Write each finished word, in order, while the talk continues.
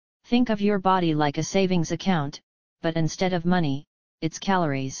Think of your body like a savings account, but instead of money, it's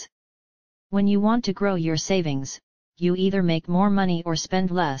calories. When you want to grow your savings, you either make more money or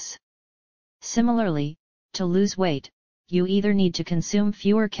spend less. Similarly, to lose weight, you either need to consume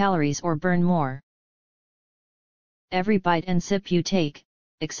fewer calories or burn more. Every bite and sip you take,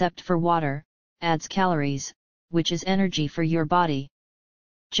 except for water, adds calories, which is energy for your body.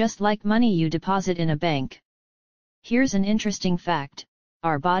 Just like money you deposit in a bank. Here's an interesting fact: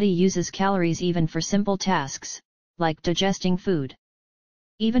 our body uses calories even for simple tasks, like digesting food.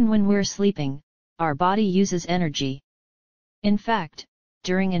 Even when we're sleeping, our body uses energy. In fact,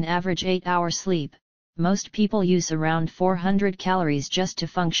 during an average 8-hour sleep, most people use around 400 calories just to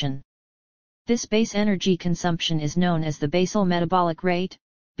function. This base energy consumption is known as the basal metabolic rate,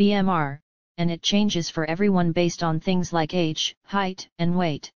 BMR, and it changes for everyone based on things like age, height, and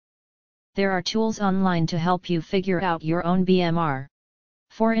weight. There are tools online to help you figure out your own BMR.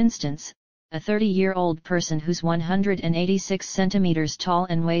 For instance, a 30-year-old person who's 186 centimeters tall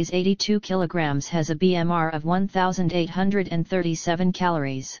and weighs 82 kilograms has a BMR of 1,837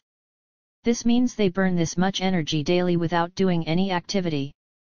 calories. This means they burn this much energy daily without doing any activity.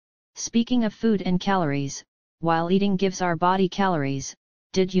 Speaking of food and calories, while eating gives our body calories,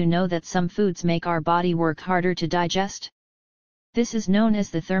 did you know that some foods make our body work harder to digest? This is known as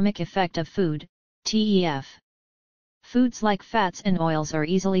the thermic effect of food, TEF. Foods like fats and oils are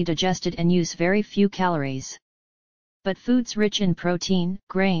easily digested and use very few calories. But foods rich in protein,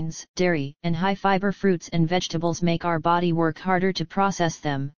 grains, dairy, and high-fiber fruits and vegetables make our body work harder to process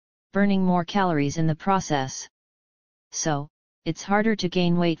them, burning more calories in the process. So, it's harder to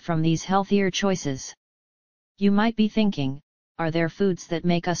gain weight from these healthier choices. You might be thinking, are there foods that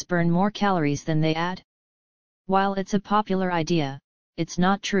make us burn more calories than they add? While it's a popular idea, it's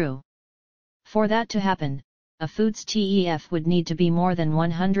not true. For that to happen, a food's TEF would need to be more than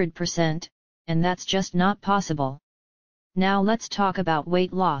 100%, and that's just not possible. Now let's talk about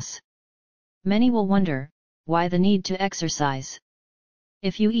weight loss. Many will wonder, why the need to exercise?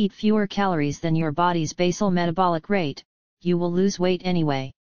 If you eat fewer calories than your body's basal metabolic rate, you will lose weight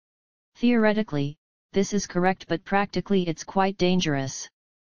anyway. Theoretically, this is correct, but practically it's quite dangerous.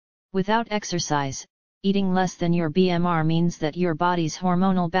 Without exercise, eating less than your BMR means that your body's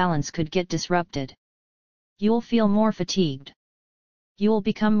hormonal balance could get disrupted. You'll feel more fatigued. You'll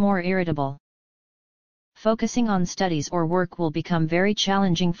become more irritable. Focusing on studies or work will become very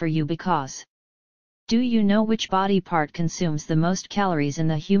challenging for you because... Do you know which body part consumes the most calories in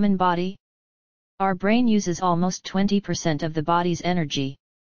the human body? Our brain uses almost 20% of the body's energy.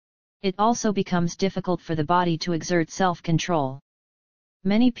 It also becomes difficult for the body to exert self-control.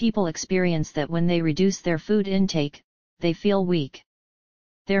 Many people experience that when they reduce their food intake, they feel weak.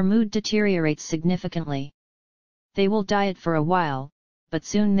 Their mood deteriorates significantly. They will diet for a while, but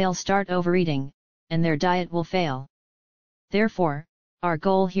soon they'll start overeating, and their diet will fail. Therefore, our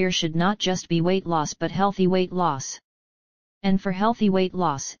goal here should not just be weight loss but healthy weight loss. And for healthy weight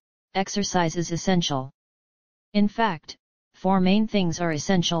loss, exercise is essential. In fact, 4 main things are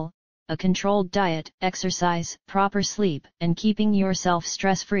essential: a controlled diet, exercise, proper sleep, and keeping yourself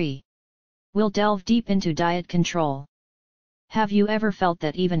stress-free. We'll delve deep into diet control. Have you ever felt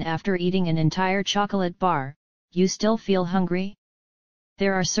that even after eating an entire chocolate bar, you still feel hungry?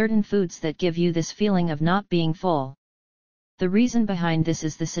 There are certain foods that give you this feeling of not being full. The reason behind this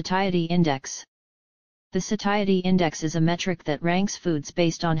is the satiety index. The satiety index is a metric that ranks foods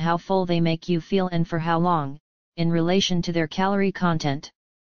based on how full they make you feel and for how long, in relation to their calorie content.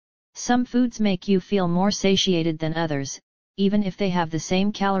 Some foods make you feel more satiated than others, even if they have the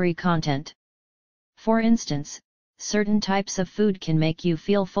same calorie content. For instance, certain types of food can make you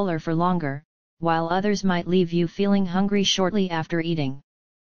feel fuller for longer, while others might leave you feeling hungry shortly after eating.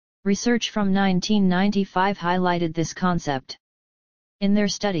 Research from 1995 highlighted this concept. In their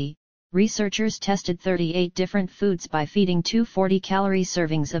study, researchers tested 38 different foods by feeding 2 40-calorie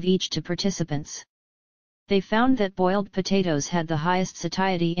servings of each to participants. They found that boiled potatoes had the highest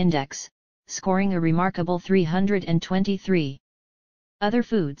satiety index, scoring a remarkable 323. Other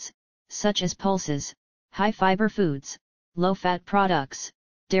foods, such as pulses, high-fiber foods, low-fat products,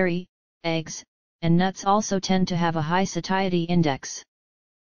 dairy, eggs, and nuts also tend to have a high satiety index.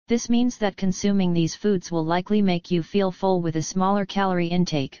 This means that consuming these foods will likely make you feel full with a smaller calorie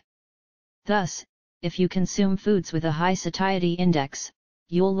intake. Thus, if you consume foods with a high satiety index,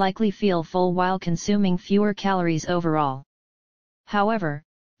 you'll likely feel full while consuming fewer calories overall. However,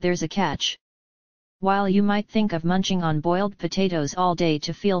 there's a catch. While you might think of munching on boiled potatoes all day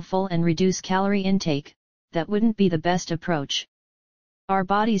to feel full and reduce calorie intake, that wouldn't be the best approach. Our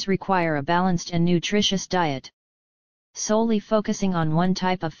bodies require a balanced and nutritious diet. Solely focusing on one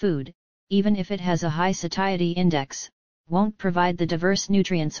type of food, even if it has a high satiety index, won't provide the diverse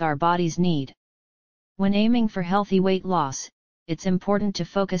nutrients our bodies need. When aiming for healthy weight loss, it's important to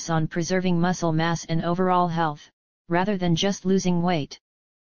focus on preserving muscle mass and overall health, rather than just losing weight.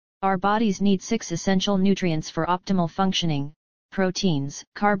 Our bodies need 6 essential nutrients for optimal functioning: proteins,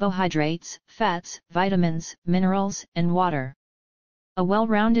 carbohydrates, fats, vitamins, minerals, and water. A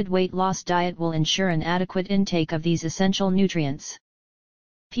well-rounded weight loss diet will ensure an adequate intake of these essential nutrients.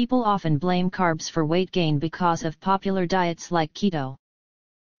 People often blame carbs for weight gain because of popular diets like keto.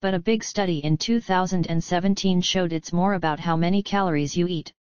 But a big study in 2017 showed it's more about how many calories you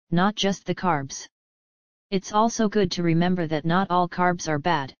eat, not just the carbs. It's also good to remember that not all carbs are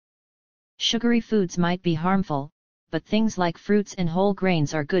bad. Sugary foods might be harmful, but things like fruits and whole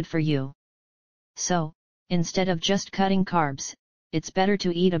grains are good for you. So, instead of just cutting carbs, it's better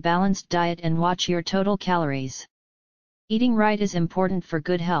to eat a balanced diet and watch your total calories. Eating right is important for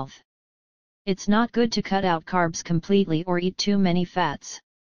good health. It's not good to cut out carbs completely or eat too many fats.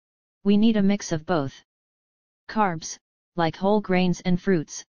 We need a mix of both. Carbs, like whole grains and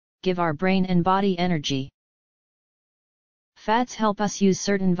fruits, give our brain and body energy. Fats help us use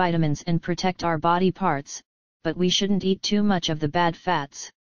certain vitamins and protect our body parts, but we shouldn't eat too much of the bad fats.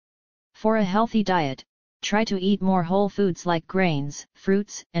 For a healthy diet, try to eat more whole foods like grains,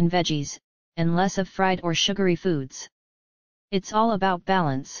 fruits, and veggies, and less of fried or sugary foods. It's all about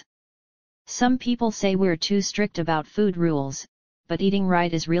balance. Some people say we're too strict about food rules, but eating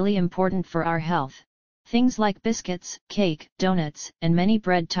right is really important for our health. Things like biscuits, cake, donuts, and many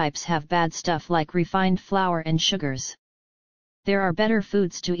bread types have bad stuff like refined flour and sugars. There are better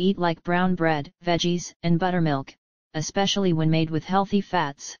foods to eat like brown bread, veggies, and buttermilk, especially when made with healthy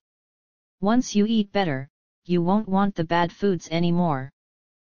fats. Once you eat better, you won't want the bad foods anymore.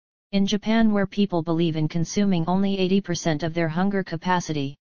 In Japan, where people believe in consuming only 80% of their hunger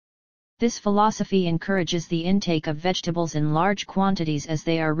capacity, this philosophy encourages the intake of vegetables in large quantities as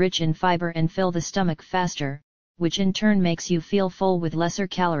they are rich in fiber and fill the stomach faster, which in turn makes you feel full with lesser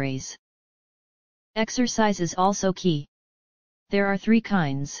calories. Exercise is also key. There are 3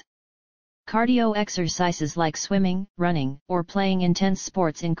 kinds. Cardio exercises like swimming, running, or playing intense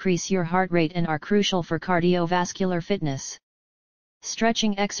sports increase your heart rate and are crucial for cardiovascular fitness.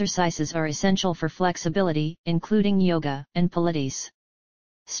 Stretching exercises are essential for flexibility, including yoga and Pilates.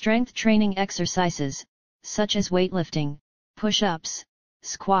 Strength training exercises, such as weightlifting, push-ups,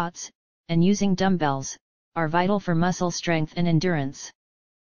 squats, and using dumbbells, are vital for muscle strength and endurance.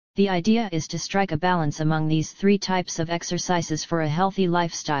 The idea is to strike a balance among these 3 types of exercises for a healthy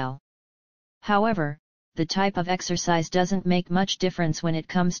lifestyle. However, the type of exercise doesn't make much difference when it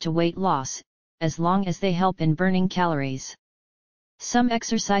comes to weight loss, as long as they help in burning calories. Some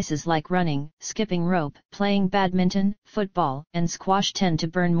exercises like running, skipping rope, playing badminton, football, and squash tend to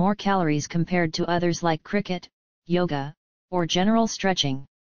burn more calories compared to others like cricket, yoga, or general stretching.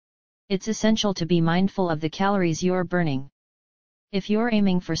 It's essential to be mindful of the calories you're burning. If you're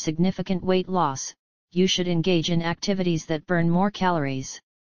aiming for significant weight loss, you should engage in activities that burn more calories.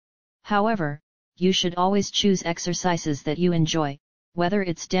 However, you should always choose exercises that you enjoy, whether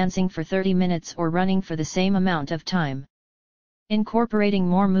it's dancing for 30 minutes or running for the same amount of time. Incorporating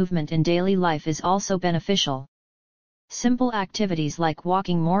more movement in daily life is also beneficial. Simple activities like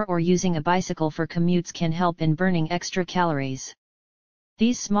walking more or using a bicycle for commutes can help in burning extra calories.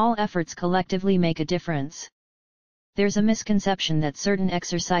 These small efforts collectively make a difference. There's a misconception that certain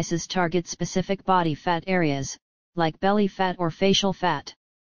exercises target specific body fat areas, like belly fat or facial fat.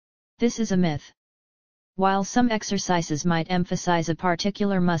 This is a myth. While some exercises might emphasize a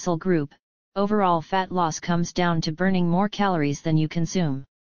particular muscle group, overall fat loss comes down to burning more calories than you consume.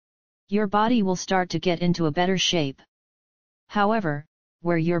 Your body will start to get into a better shape. However,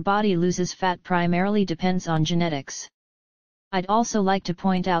 where your body loses fat primarily depends on genetics. I'd also like to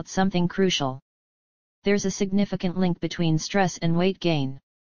point out something crucial. There's a significant link between stress and weight gain.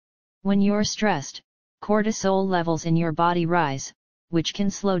 When you're stressed, cortisol levels in your body rise, which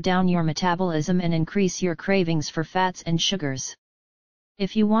can slow down your metabolism and increase your cravings for fats and sugars.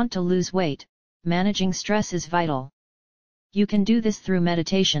 If you want to lose weight, managing stress is vital. You can do this through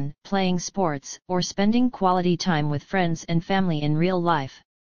meditation, playing sports, or spending quality time with friends and family in real life.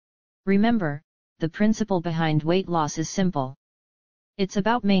 Remember, the principle behind weight loss is simple. It's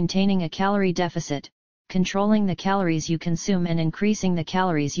about maintaining a calorie deficit, controlling the calories you consume and increasing the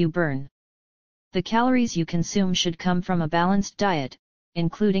calories you burn. The calories you consume should come from a balanced diet,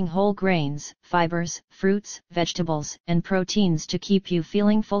 including whole grains, fibers, fruits, vegetables, and proteins to keep you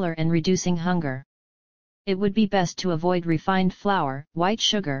feeling fuller and reducing hunger. It would be best to avoid refined flour, white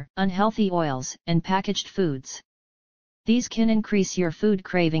sugar, unhealthy oils, and packaged foods. These can increase your food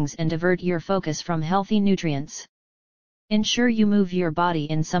cravings and divert your focus from healthy nutrients. Ensure you move your body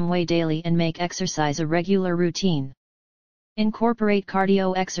in some way daily and make exercise a regular routine. Incorporate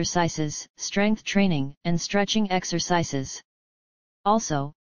cardio exercises, strength training, and stretching exercises.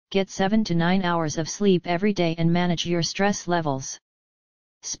 Also, get 7 to 9 hours of sleep every day and manage your stress levels.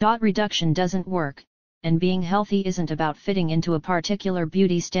 Spot reduction doesn't work, and being healthy isn't about fitting into a particular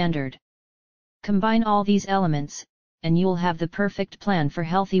beauty standard. Combine all these elements, and you'll have the perfect plan for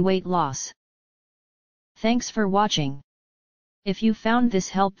healthy weight loss. Thanks for watching. If you found this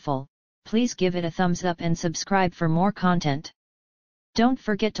helpful, please give it a thumbs up and subscribe for more content. Don't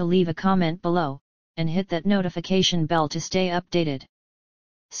forget to leave a comment below, and hit that notification bell to stay updated.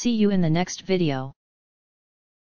 See you in the next video.